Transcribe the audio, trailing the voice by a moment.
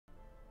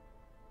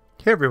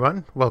Hey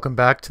everyone, welcome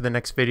back to the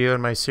next video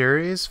in my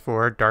series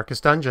for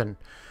Darkest Dungeon.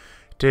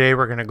 Today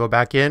we're going to go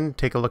back in,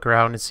 take a look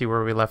around and see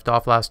where we left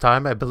off last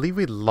time. I believe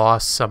we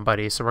lost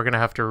somebody, so we're going to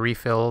have to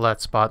refill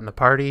that spot in the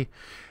party.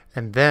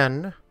 And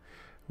then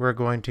we're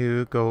going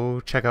to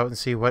go check out and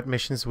see what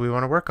missions we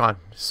want to work on.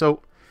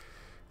 So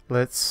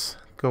let's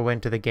go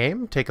into the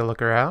game, take a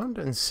look around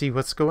and see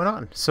what's going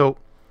on. So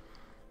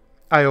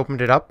I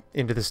opened it up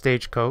into the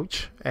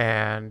stagecoach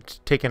and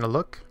taking a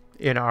look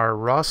in our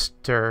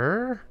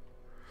roster.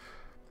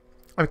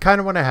 I kind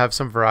of want to have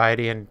some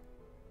variety and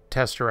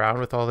test around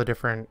with all the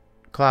different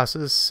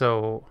classes,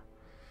 so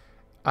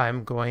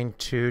I'm going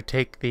to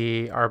take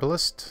the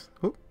Arbalist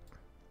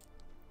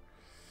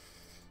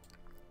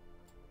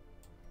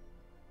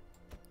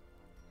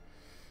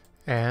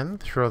and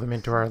throw them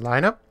into our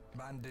lineup.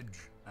 Bandage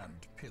and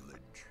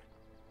pillage,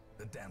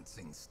 the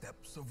dancing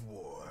steps of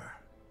war.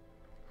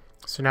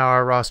 So now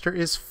our roster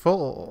is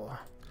full.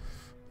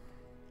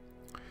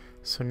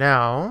 So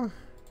now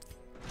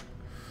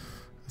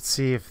let's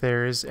see if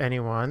there's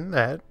anyone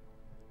that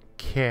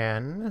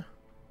can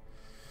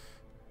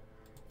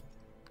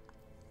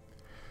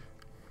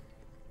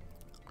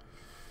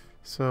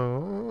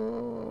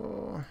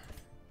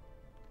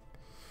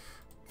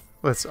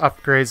let's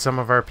upgrade some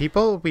of our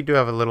people. We do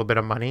have a little bit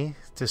of money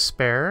to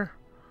spare.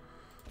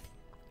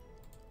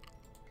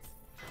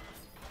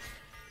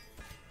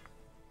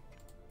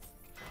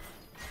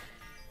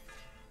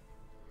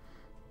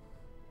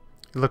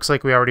 It looks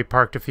like we already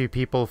parked a few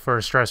people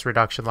for stress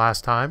reduction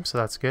last time, so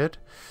that's good.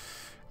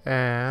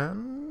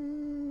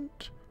 And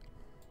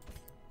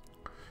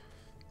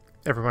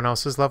everyone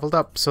else is leveled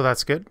up, so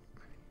that's good.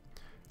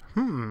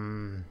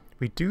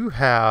 We do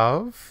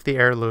have the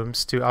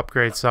heirlooms to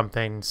upgrade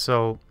something,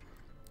 so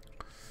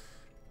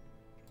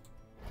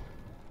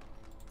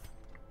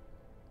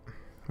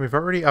we've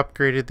already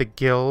upgraded the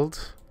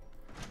guild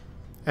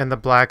and the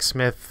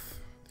blacksmith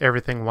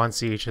everything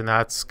once each, and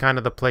that's kind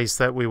of the place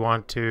that we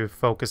want to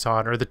focus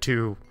on, or the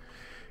two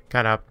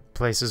kind of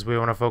places we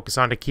want to focus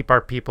on to keep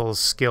our people's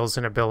skills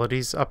and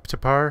abilities up to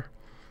par.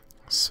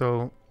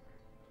 So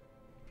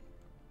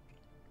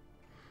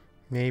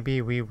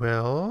maybe we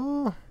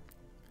will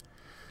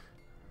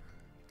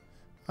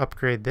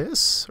upgrade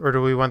this, or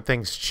do we want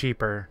things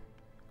cheaper?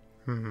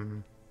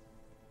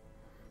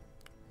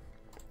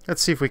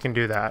 Let's see if we can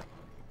do that.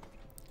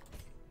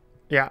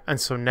 Yeah,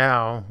 and so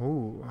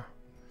now,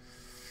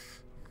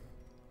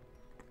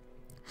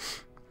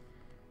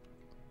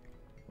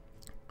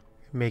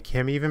 make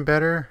him even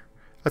better.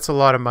 That's a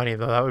lot of money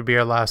though. That would be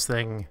our last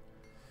thing.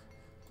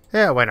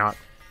 Yeah, why not?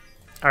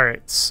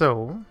 Alright,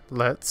 so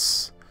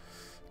let's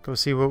go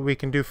see what we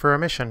can do for our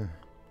mission.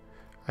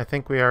 I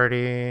think we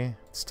already...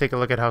 Let's take a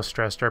look at how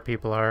stressed our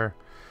people are.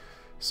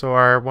 So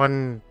our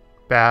one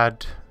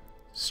bad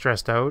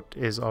stressed out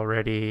is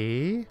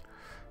already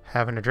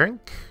having a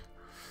drink.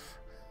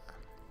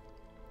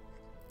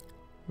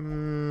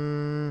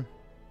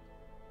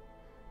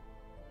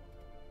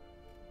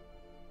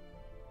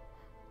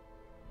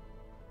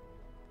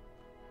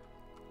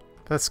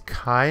 That's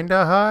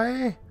kinda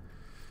high.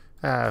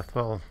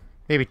 Well,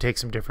 maybe take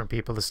some different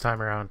people this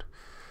time around.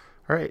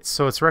 Alright,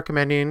 so it's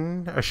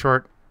recommending a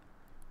short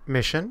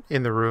mission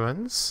in the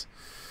ruins.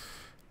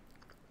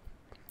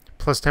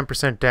 Plus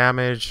 10%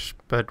 damage,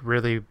 but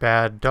really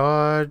bad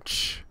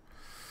dodge.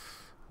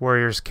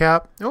 Warrior's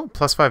cap. Oh,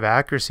 plus 5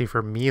 accuracy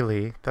for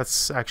melee.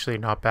 That's actually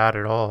not bad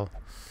at all.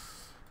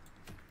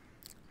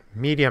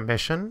 Medium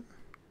mission.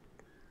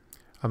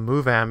 A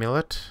move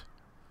amulet.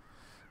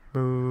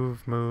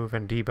 Move,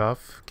 and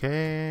debuff.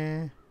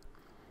 Okay.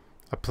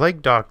 A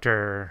plague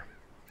doctor.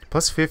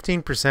 Plus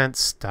 15%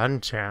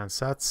 stun chance.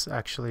 That's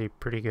actually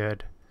pretty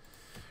good.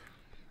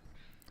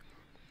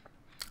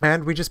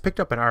 And we just picked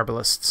up an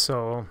Arbalist,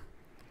 so...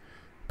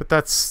 But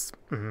that's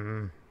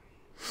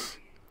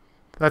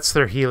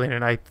their healing,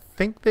 and I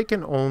think they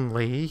can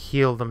only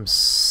heal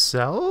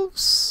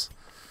themselves?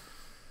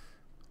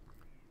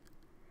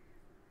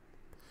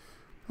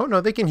 Oh no,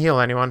 they can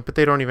heal anyone, but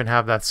they don't even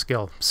have that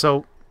skill.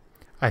 So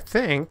I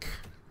think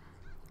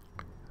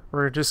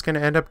we're just going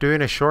to end up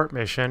doing a short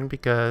mission,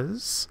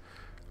 because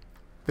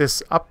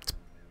this up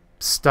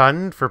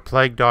stun for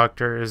Plague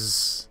Doctor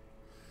is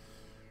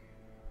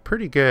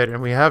pretty good,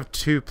 and we have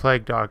 2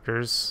 Plague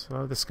Doctors.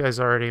 Oh, this guy's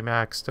already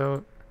maxed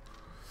out.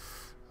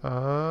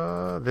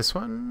 This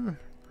one?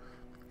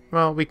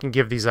 Well, we can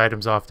give these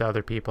items off to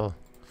other people.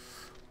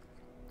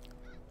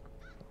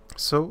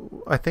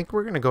 So I think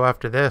we're going to go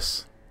after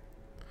this.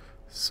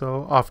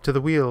 So off to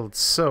the Weald.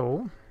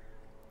 So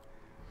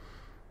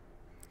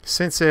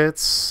since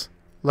it's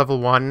level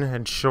 1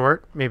 and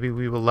short, maybe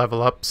we will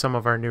level up some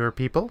of our newer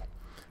people.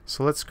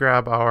 So let's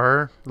grab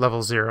our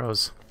level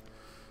 0s.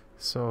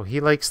 So he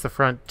likes the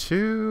front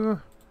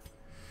 2.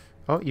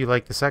 Oh, you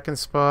like the second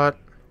spot.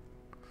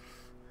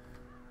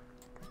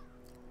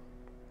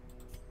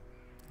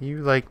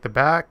 You like the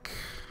back.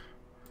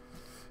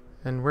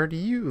 And where do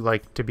you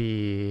like to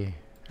be?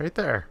 Right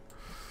there.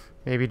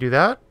 Maybe do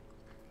that?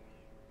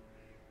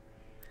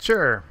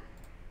 Sure.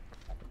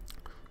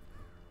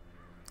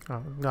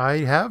 I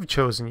have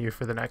chosen you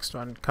for the next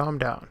one. Calm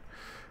down.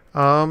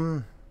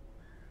 But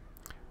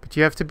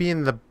you have to be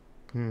in the...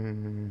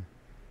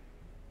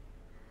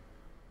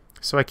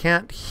 So I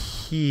can't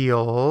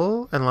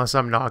heal unless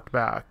I'm knocked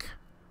back.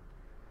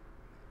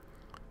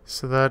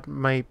 So that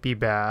might be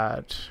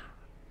bad.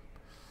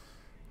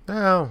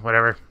 Oh,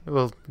 whatever.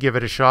 We'll give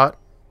it a shot.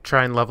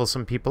 Try and level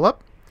some people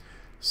up.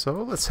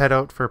 So let's head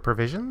out for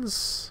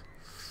provisions.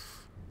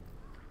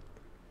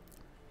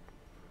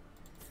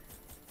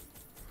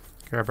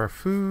 Grab our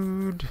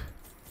food.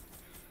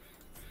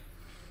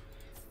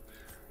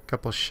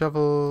 Couple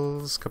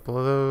shovels, couple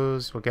of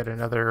those. We'll get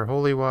another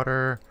holy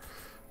water,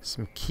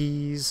 some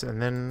keys,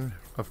 and then,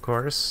 of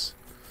course,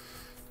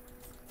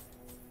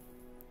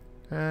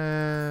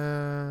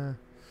 well,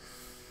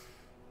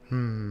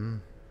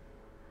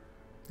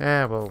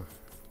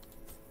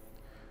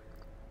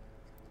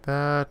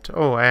 that,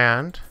 oh,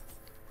 and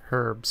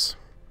herbs.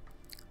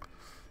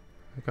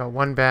 I got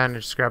one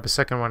bandage, just grab a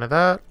second one of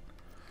that.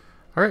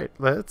 Alright,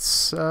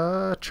 let's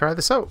try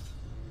this out.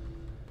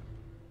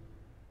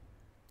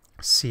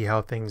 See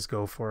how things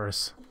go for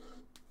us.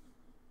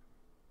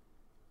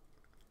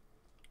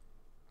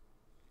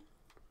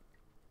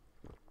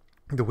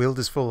 The Weald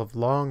is full of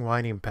long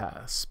winding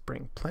paths.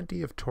 Bring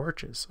plenty of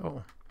torches.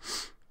 Oh.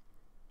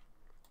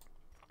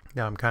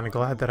 Yeah, I'm kind of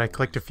glad that I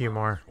clicked a few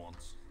more.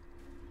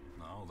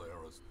 Now they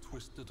are as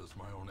twisted as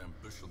my own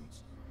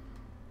ambitions.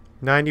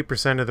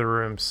 90% of the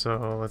room,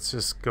 so let's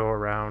just go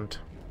around.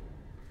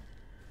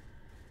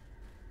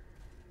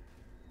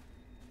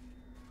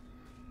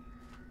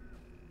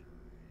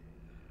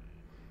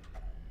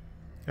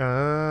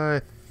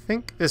 I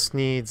think this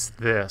needs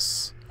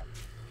this.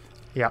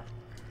 Yep.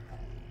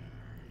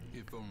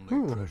 If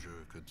only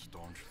treasure could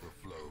staunch the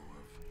flow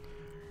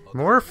of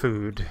more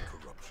food.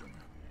 corruption.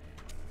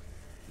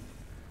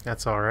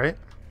 That's alright.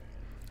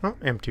 Oh,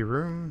 empty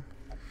room.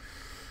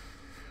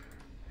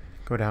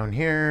 Go down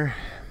here.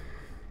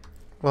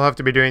 We'll have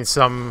to be doing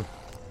some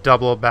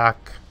double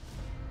back,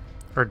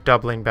 or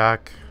doubling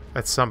back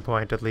at some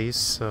point at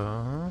least,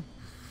 so...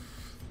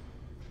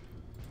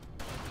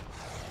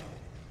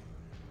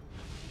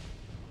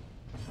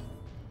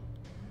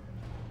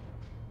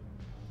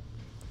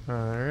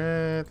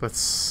 Alright,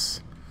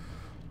 let's...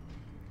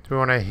 Do we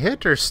want to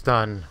hit or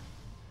stun?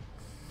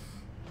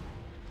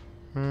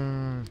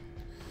 Maybe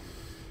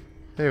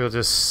we'll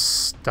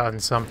just stun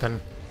something.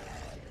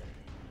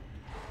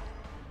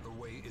 The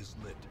way is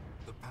lit.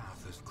 The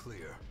path is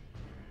clear.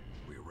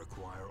 We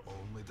require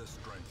only the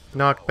strength.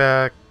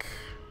 Knockback.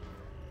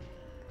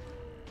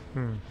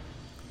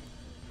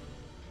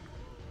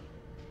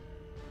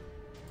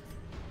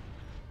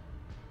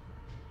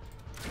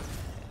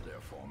 Their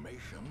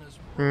formation is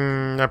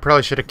I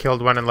probably should have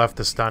killed one and left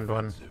the stunned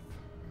one.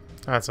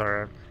 That's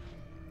alright.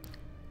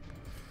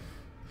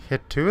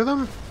 Hit two of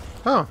them?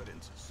 Oh.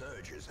 confidence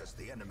surges as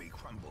the enemy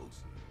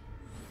crumbles.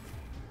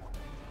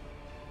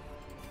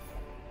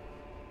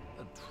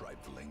 A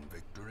trifling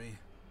victory,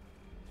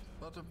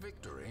 but a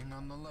victory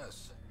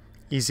nonetheless.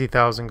 Easy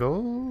 1,000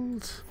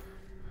 gold.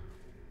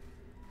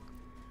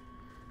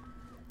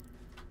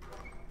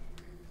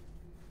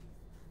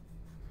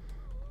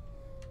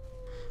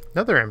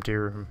 Another empty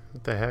room.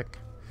 What the heck?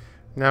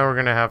 Now we're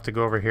gonna have to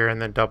go over here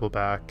and then double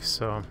back.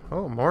 So,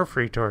 oh, more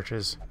free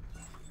torches.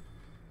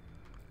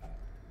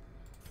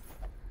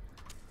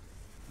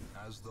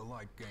 As the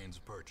light gains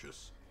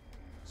purchase,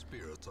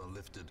 spirits are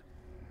lifted,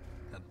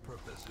 and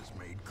purpose is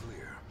made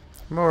clear.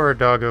 More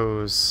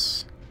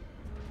doggos.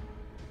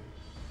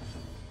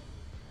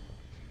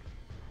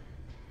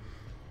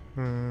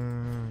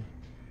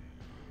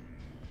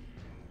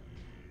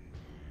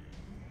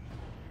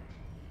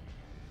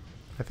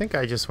 I think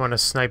I just want to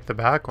snipe the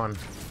back one.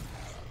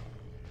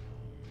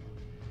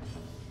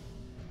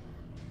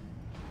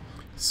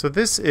 So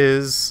this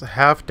is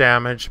half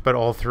damage, but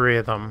all three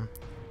of them.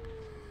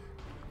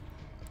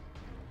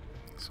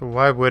 So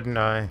why wouldn't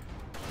I?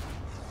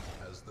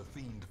 As the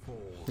fiend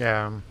falls,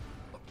 Yeah.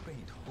 a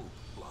faint hope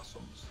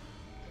blossoms.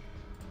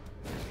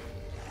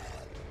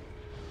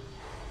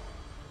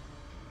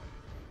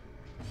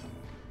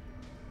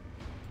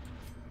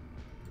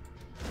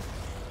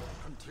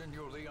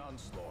 Continue the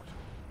onslaught.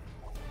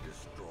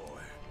 Destroy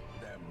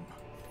them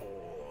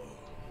all.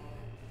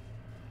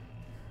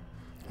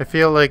 I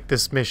feel like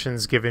this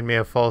mission's giving me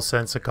a false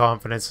sense of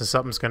confidence and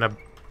something's gonna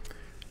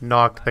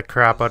knock the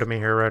crap out of me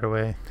here right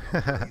away.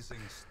 Blazing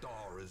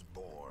star is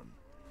born.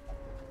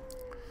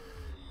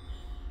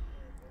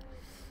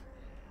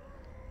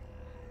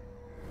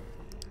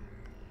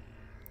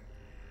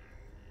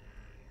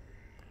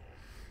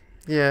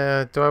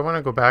 Yeah, do I want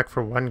to go back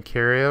for one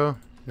curio?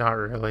 Not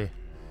really.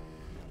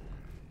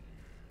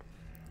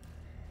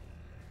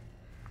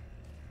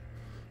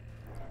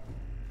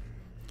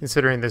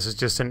 Considering this is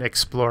just an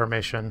explore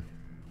mission.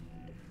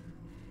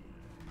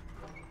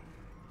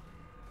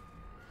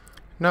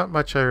 Not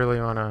much I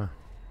really want to...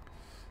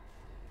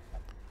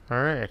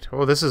 Alright.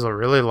 Oh, this is a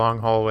really long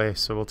hallway,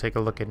 so we'll take a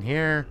look in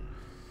here.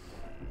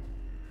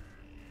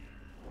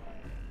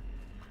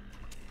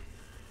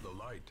 The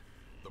light,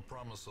 the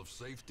promise of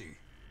safety.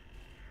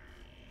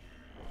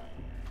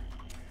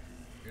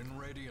 In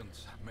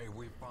Radiance, may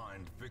we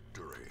find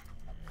victory.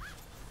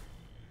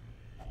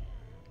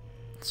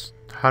 It's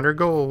 100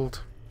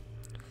 gold.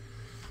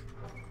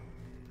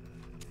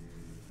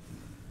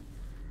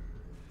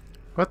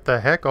 What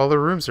the heck? All the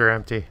rooms are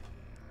empty.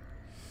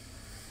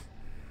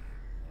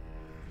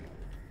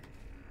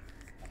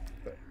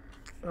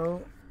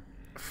 Oh,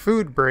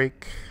 food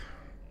break.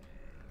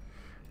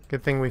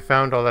 Good thing we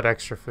found all that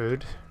extra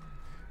food.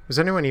 Was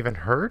anyone even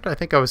hurt? I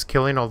think I was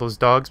killing all those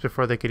dogs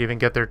before they could even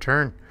get their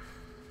turn.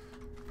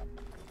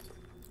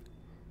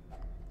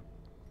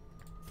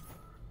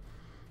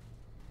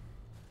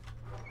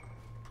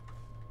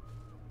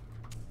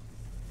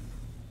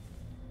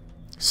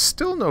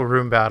 Still no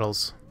room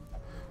battles.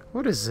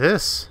 What is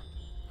this?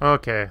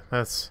 Okay,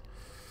 that's...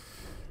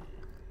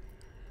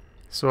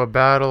 So a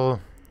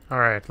battle...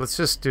 Alright, let's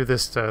just do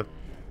this to...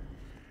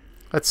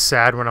 That's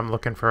sad when I'm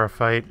looking for a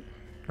fight.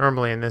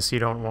 Normally in this you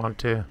don't want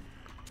to.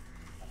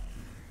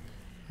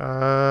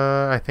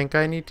 I think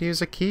I need to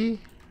use a key?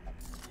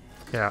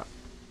 Yeah.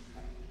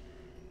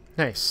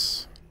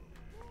 Nice.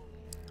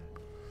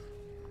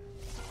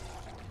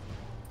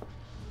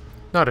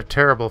 Not a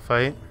terrible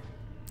fight.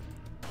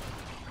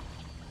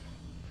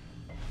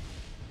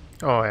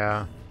 Oh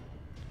yeah.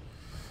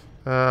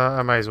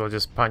 I might as well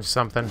just punch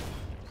something.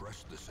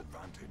 Press this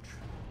advantage.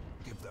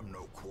 Give them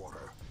no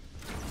quarter.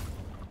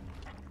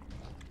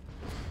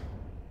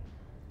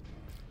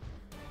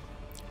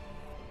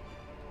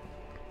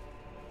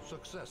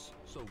 Success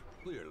so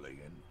clearly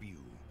in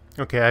view.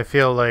 Okay, I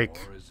feel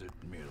like Or is it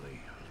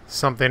merely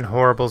something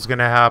horrible's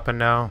gonna happen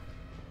now.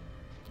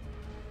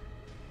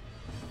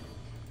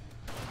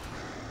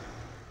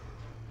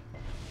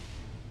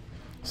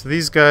 So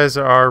these guys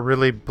are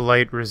really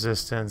blight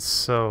resistant,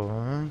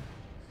 so...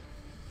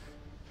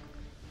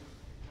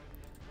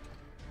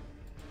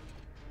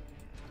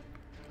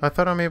 I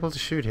thought I'm able to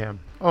shoot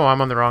him. Oh,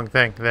 I'm on the wrong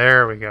thing.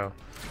 There we go.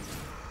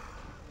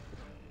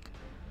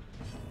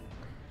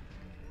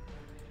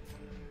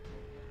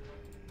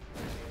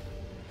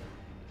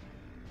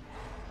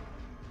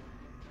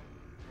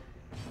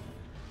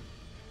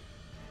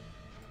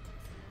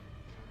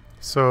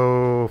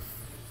 So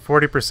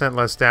 40%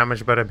 less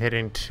damage, but I'm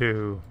hitting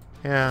 2.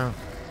 Yeah.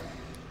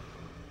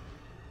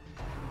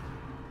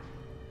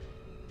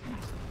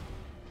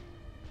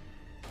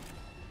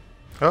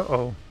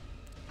 Uh-oh.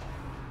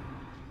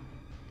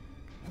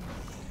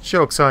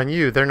 Joke's on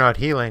you, they're not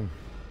healing.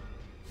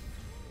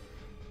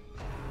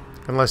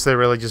 Unless they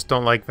really just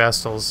don't like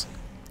Vestals.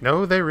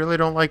 No, they really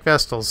don't like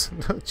Vestals.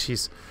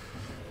 Jeez.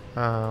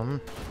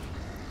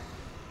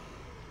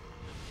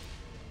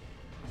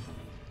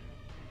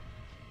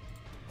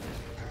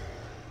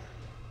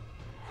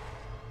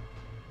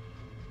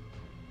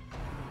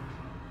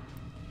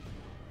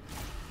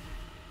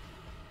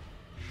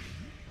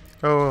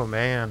 Oh,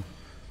 man.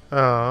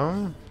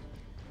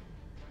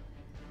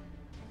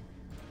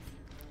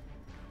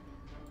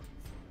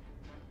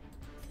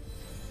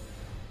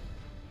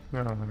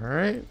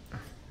 Alright.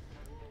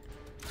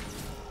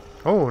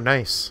 Oh,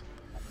 nice.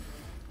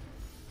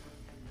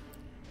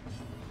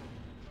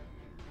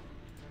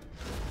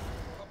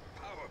 a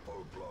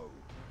powerful blow?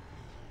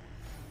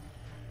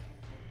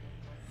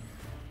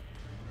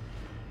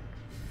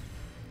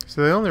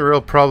 So the only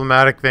real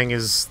problematic thing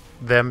is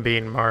them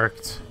being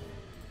marked.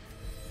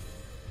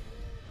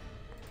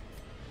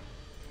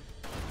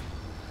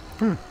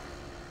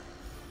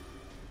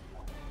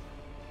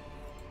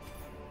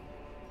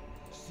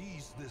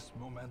 Seize this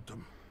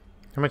momentum.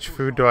 How much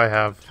food do I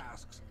have?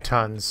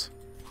 Tons.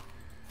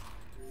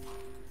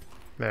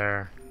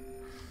 There.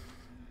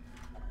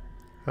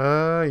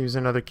 Use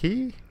another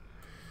key?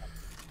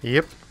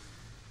 Yep.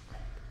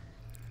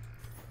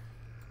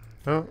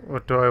 Oh,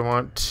 what do I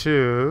want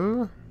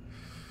to...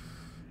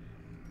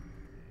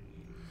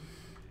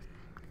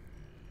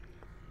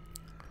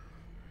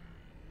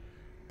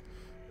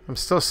 I'm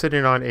still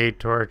sitting on 8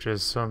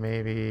 torches, so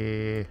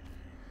maybe...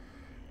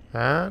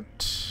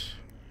 that...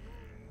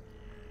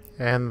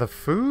 and the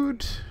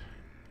food?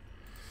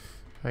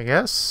 I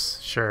guess?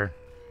 Sure.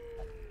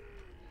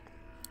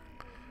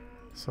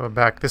 So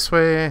back this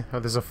way. Oh,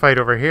 there's a fight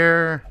over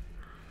here.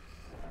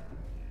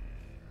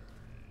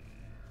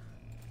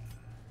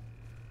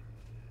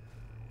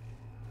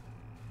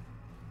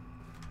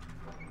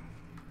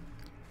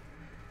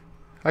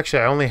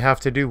 Actually, I only have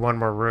to do one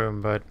more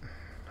room, but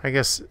I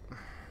guess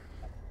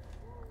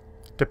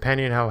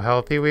depending how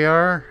healthy we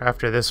are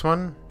after this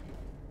one.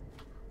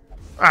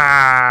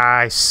 Ah,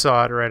 I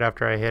saw it right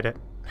after I hit it.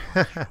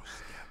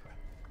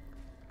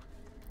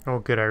 Oh,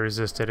 good, I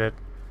resisted it.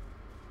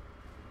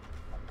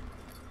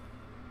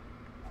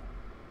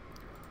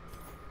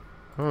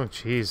 Oh,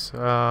 jeez.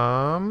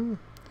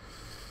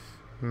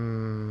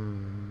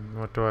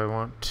 What do I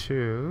want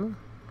to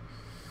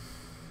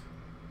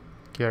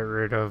get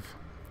rid of?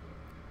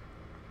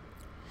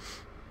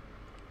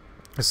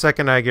 The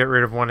second I get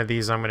rid of one of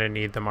these, I'm going to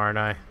need them, aren't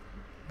I?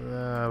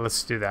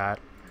 Let's do that.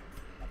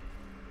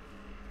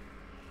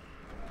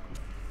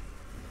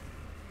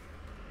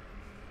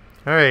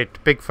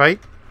 Alright, big fight.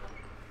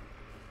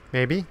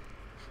 Maybe.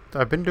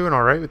 I've been doing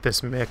alright with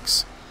this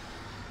mix.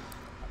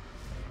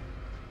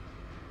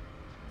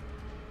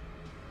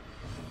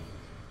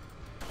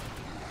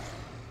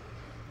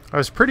 I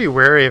was pretty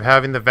wary of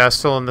having the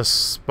Vestal in this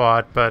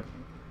spot, but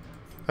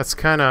that's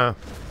kind of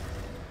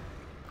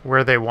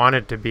where they want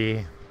it to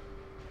be.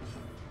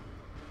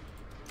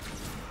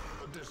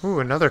 Ooh,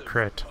 another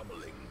crit.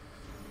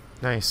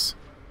 Nice.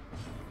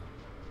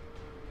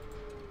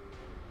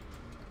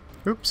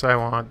 Oops, I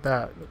want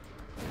that.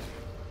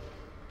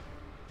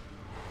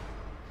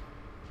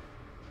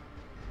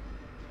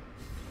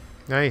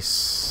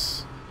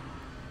 Nice.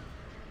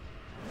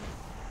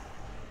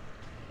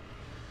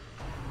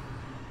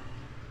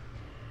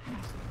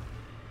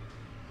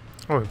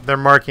 Oh, they're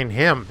marking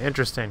him.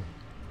 Interesting.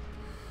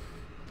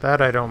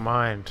 That I don't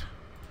mind.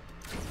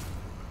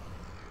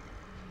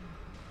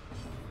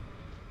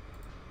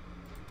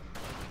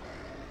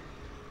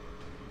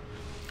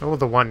 Oh,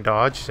 the one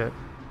dodged it.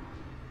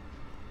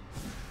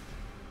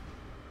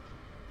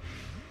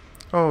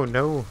 Oh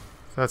no,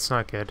 that's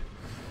not good.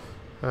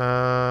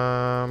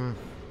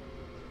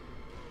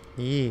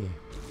 Yee.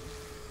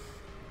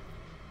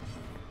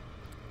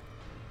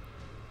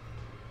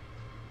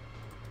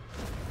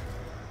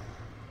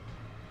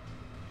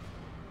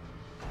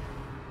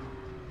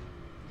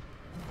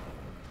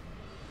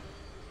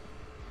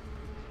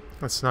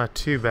 That's not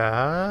too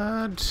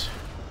bad.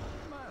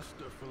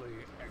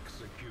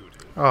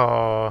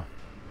 Oh,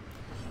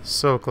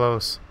 so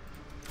close.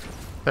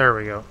 There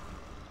we go.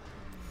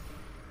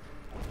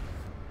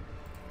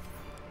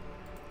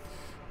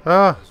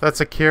 Oh,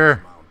 that's a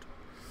cure.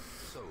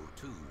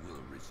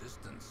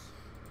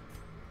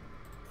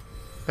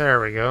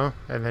 There we go.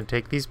 And then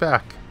take these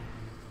back.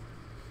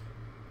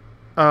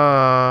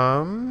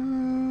 How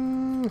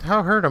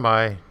hurt am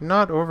I?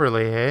 Not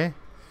overly, eh?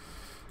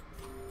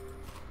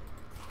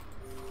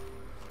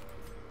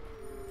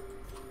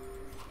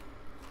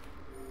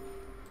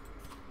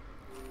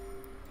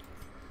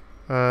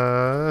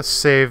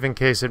 Save in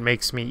case it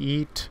makes me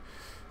eat.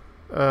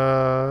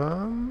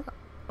 Oh,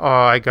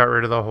 I got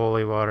rid of the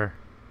holy water.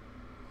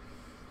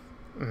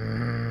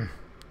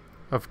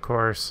 Of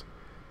course.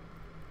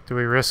 Do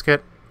we risk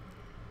it?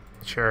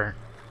 Sure.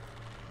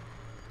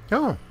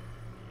 Oh.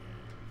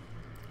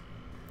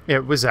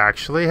 It was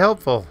actually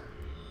helpful.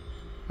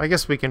 I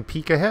guess we can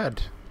peek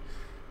ahead.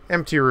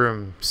 Empty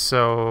room,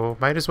 so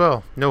might as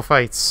well. No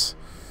fights.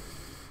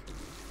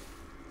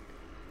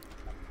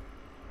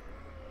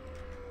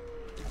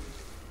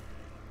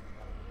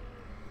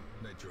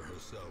 Nature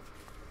herself,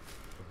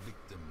 a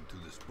victim to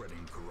the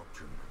spreading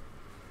corruption,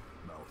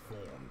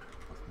 malformed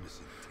with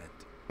misintent.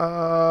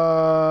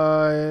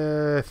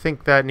 I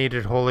think that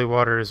needed holy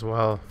water as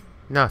well.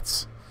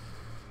 Nuts.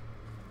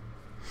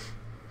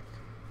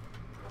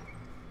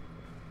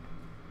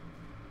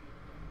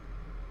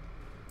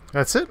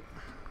 That's it?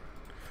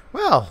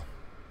 Well,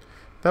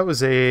 that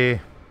was a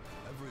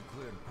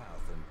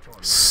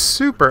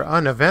super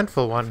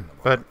uneventful one,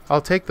 but I'll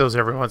take those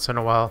every once in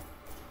a while.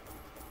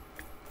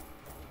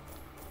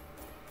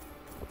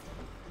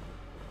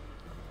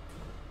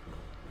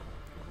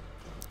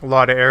 A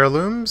lot of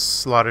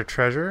heirlooms, a lot of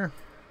treasure.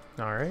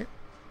 Alright.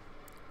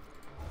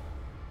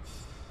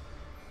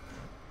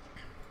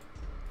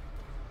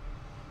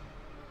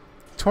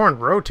 Torn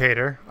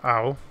rotator.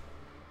 Ow.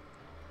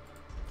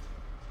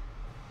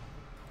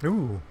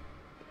 Ooh.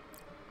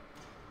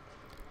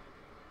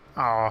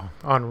 Oh,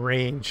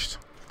 unranged.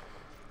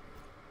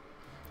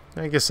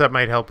 I guess that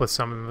might help with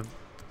some of the...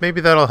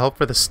 Maybe that'll help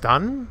for the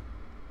stun?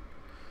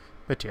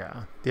 But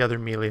yeah, the other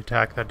melee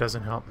attack, that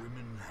doesn't help.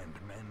 Women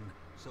and men,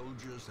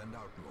 soldiers and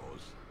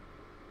outlaws,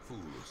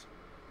 fools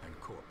and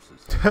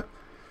corpses.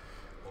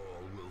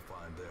 All will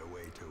find their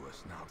way to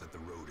us now that the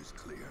road is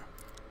clear.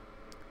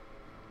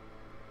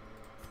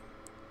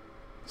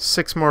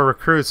 6 more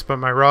recruits, but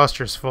my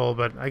roster's full.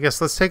 But I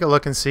guess let's take a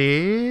look and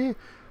see.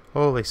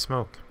 Holy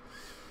smoke.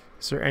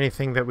 Is there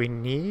anything that we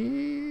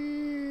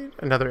need?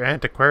 Another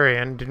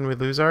antiquarian. Didn't we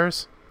lose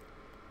ours?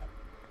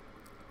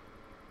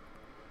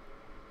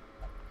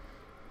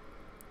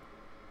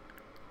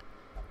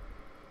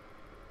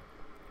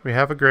 We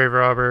have a grave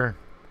robber.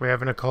 We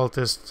have an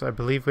occultist. I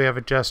believe we have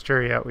a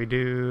jester. Yeah, we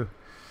do.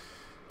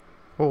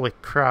 Holy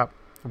crap.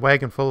 A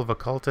wagon full of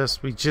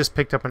occultists. We just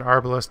picked up an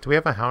arbalist. Do we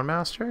have a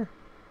houndmaster?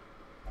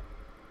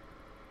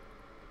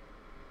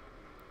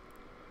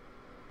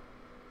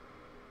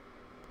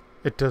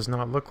 It does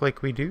not look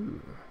like we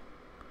do.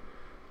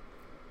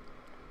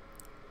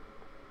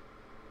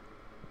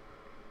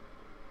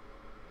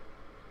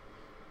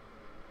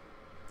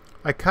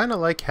 I kind of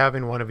like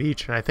having one of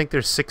each, and I think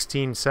there's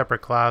 16 separate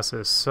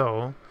classes,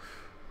 so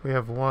we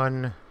have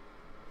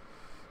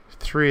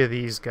 3 of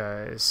these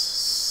guys.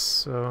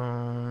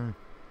 So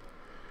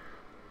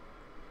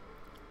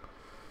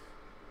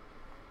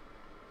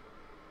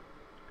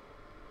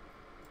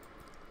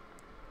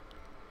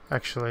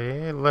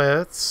actually,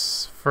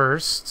 let's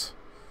first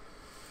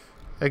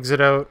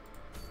exit out.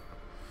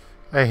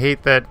 I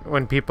hate that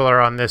when people are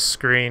on this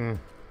screen.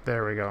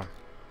 There we go.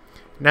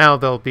 Now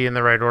they'll be in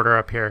the right order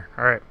up here.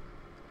 Alright.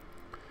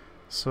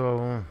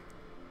 So,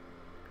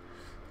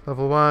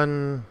 level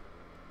 1,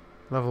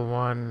 level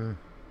 1.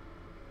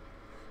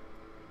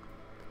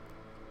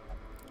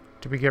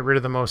 Did we get rid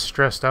of the most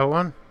stressed out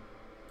one?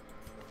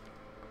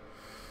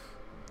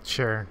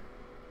 Sure.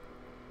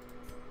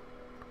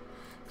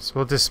 So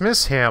we'll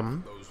dismiss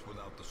him. Those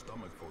without the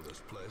stomach for this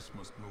place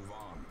must move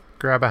on.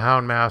 Grab a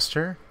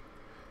Houndmaster.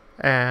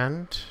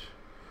 And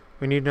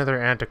we need another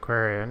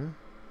Antiquarian.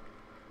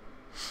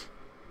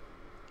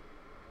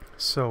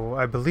 So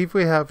I believe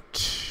we have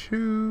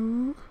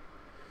 2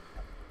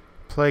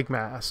 Plague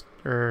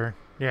Master.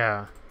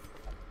 Yeah.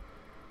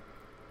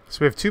 So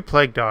we have 2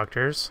 Plague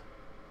Doctors.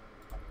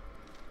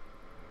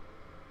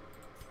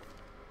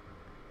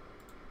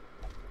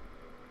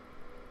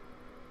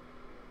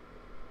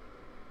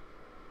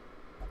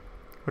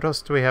 What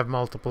else do we have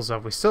multiples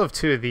of? We still have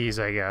 2 of these,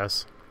 I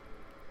guess.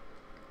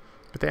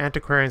 But the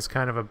Antiquarian's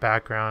kind of a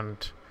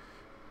background.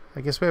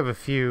 I guess we have a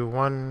few.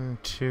 1,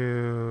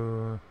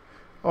 2...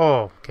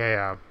 Oh, okay,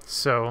 yeah.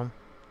 So...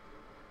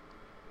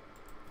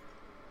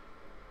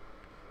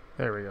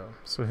 There we go.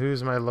 So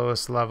who's my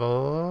lowest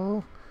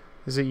level?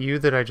 Is it you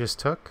that I just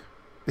took?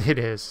 It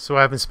is. So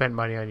I haven't spent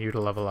money on you to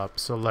level up.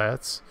 So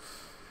let's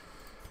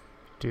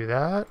do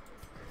that.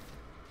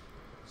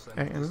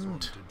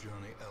 And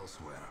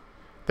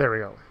there we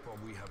go.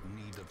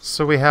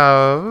 So we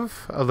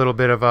have a little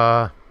bit of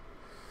a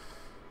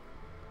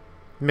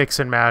mix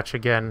and match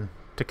again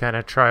to kind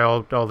of try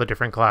all the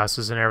different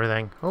classes and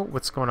everything. Oh,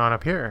 what's going on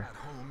up here? At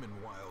home in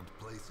wild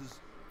places,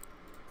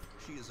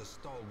 she is a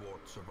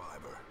stalwart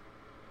survivor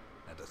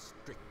and a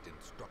strict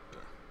instructor.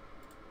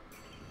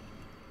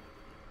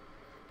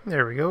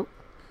 There we go.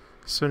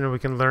 So now we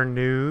can learn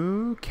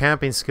new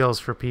camping skills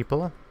for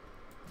people.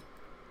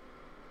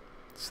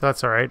 So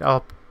that's alright.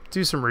 I'll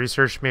do some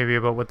research maybe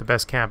about what the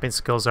best camping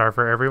skills are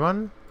for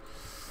everyone.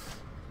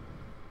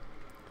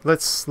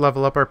 Let's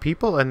level up our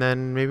people and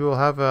then maybe we'll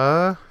have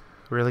a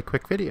really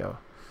quick video.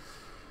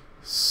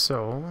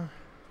 So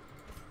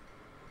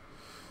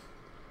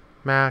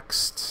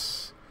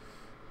maxed,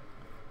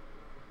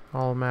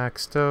 all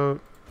maxed out.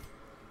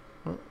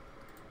 Oh.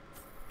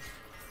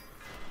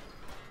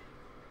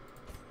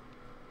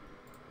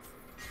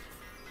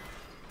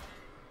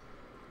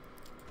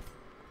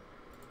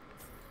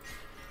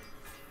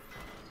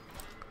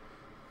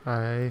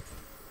 I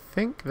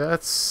think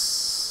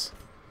that's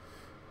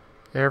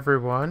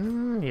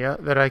everyone, yeah,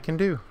 that I can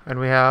do. And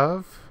we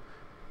have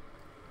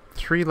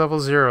 3 level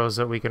 0s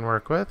that we can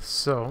work with.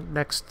 So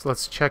next,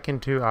 let's check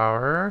into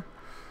our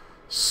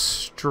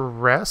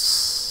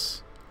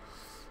stress.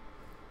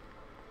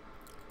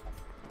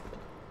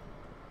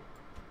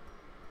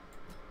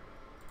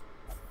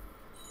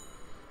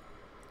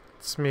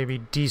 Let's maybe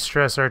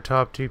de-stress our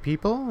top 2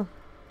 people.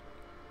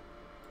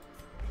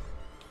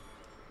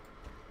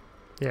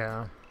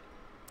 Yeah.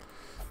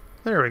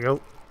 There we go.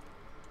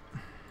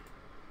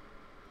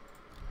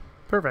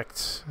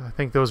 Perfect. I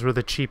think those were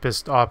the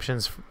cheapest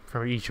options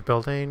for each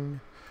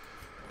building.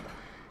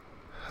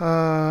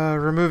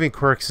 Removing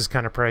quirks is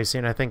kind of pricey,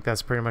 and I think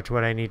that's pretty much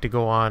what I need to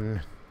go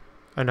on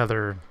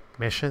another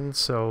mission.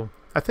 So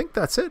I think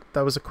that's it.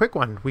 That was a quick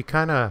one. We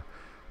kind of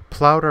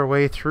plowed our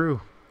way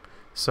through.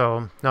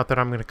 So not that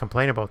I'm going to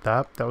complain about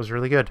that. That was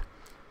really good.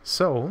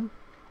 So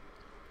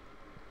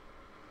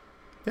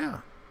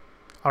yeah.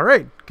 All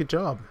right. Good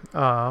job.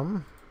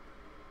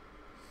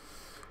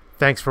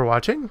 Thanks for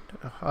watching.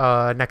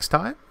 Next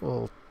time,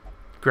 we'll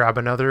grab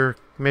another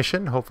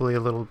mission. Hopefully a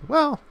little,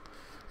 well,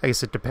 I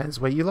guess it depends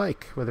what you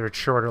like, whether it's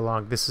short or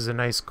long. This is a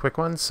nice quick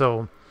one,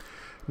 so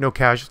no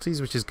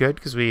casualties, which is good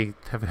because we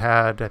have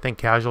had, I think,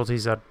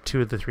 casualties at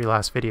 2 of the 3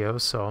 last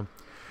videos. So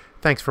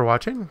thanks for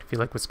watching. If you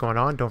like what's going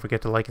on, don't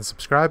forget to like and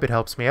subscribe. It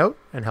helps me out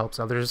and helps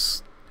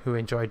others who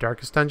enjoy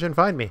Darkest Dungeon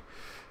find me.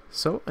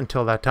 So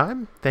until that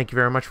time, thank you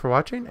very much for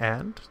watching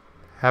and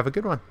have a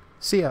good one.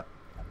 See ya.